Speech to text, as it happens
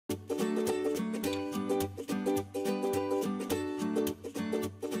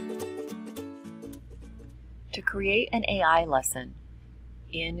To create an AI lesson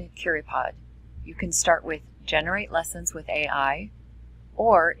in Curipod, you can start with Generate Lessons with AI,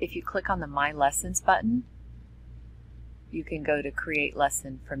 or if you click on the My Lessons button, you can go to Create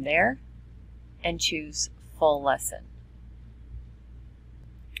Lesson from there and choose Full Lesson.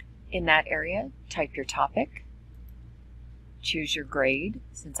 In that area, type your topic, choose your grade.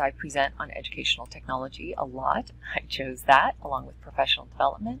 Since I present on educational technology a lot, I chose that along with professional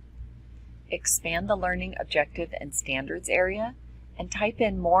development. Expand the learning objective and standards area and type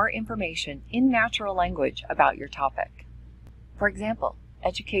in more information in natural language about your topic. For example,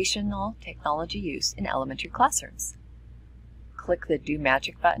 educational technology use in elementary classrooms. Click the Do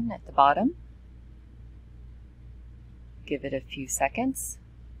Magic button at the bottom. Give it a few seconds.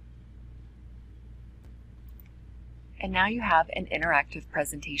 And now you have an interactive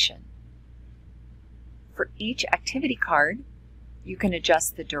presentation. For each activity card, you can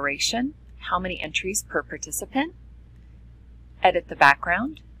adjust the duration, how many entries per participant, edit the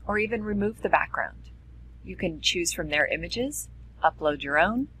background, or even remove the background. You can choose from their images, upload your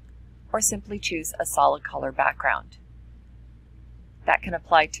own, or simply choose a solid color background. That can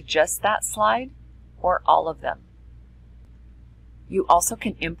apply to just that slide or all of them. You also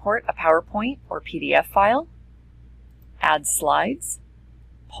can import a PowerPoint or PDF file, add slides,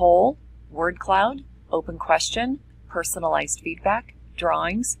 poll, word cloud, open question, personalized feedback,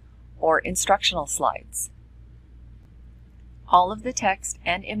 drawings, or instructional slides. All of the text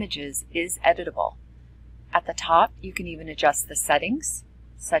and images is editable. At the top, you can even adjust the settings,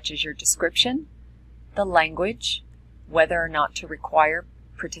 such as your description, the language, whether or not to require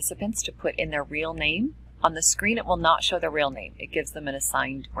participants to put in their real name. On the screen, it will not show their real name. It gives them an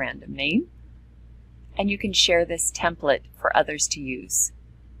assigned random name. And you can share this template for others to use.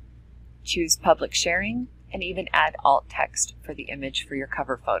 Choose public sharing and even add alt text for the image for your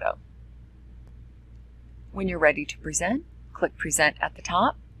cover photo. When you're ready to present, click Present at the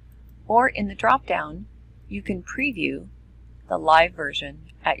top, or in the drop-down, you can preview the live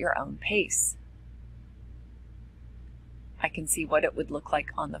version at your own pace. I can see what it would look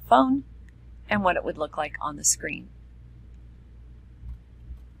like on the phone and what it would look like on the screen.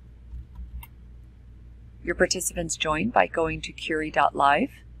 Your participants join by going to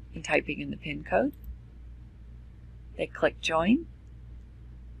Curie.live and typing in the PIN code. They click Join,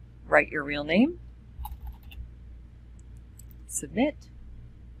 write your real name, submit,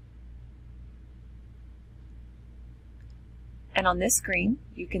 and on this screen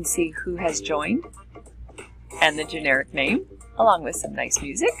you can see who has joined and the generic name along with some nice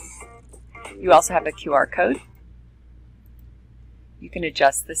music. You also have a QR code. You can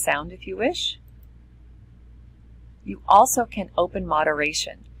adjust the sound if you wish. You also can open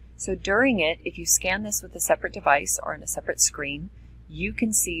moderation. So during it, if you scan this with a separate device or on a separate screen, you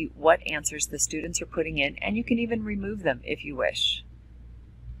can see what answers the students are putting in, and you can even remove them if you wish.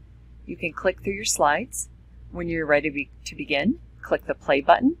 You can click through your slides. When you're ready to begin, click the play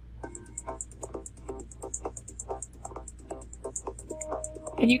button.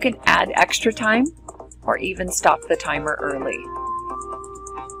 And you can add extra time or even stop the timer early.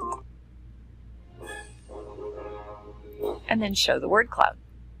 And then show the word cloud.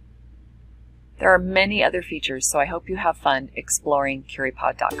 There are many other features, so I hope you have fun exploring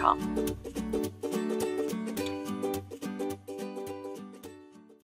Curipod.com.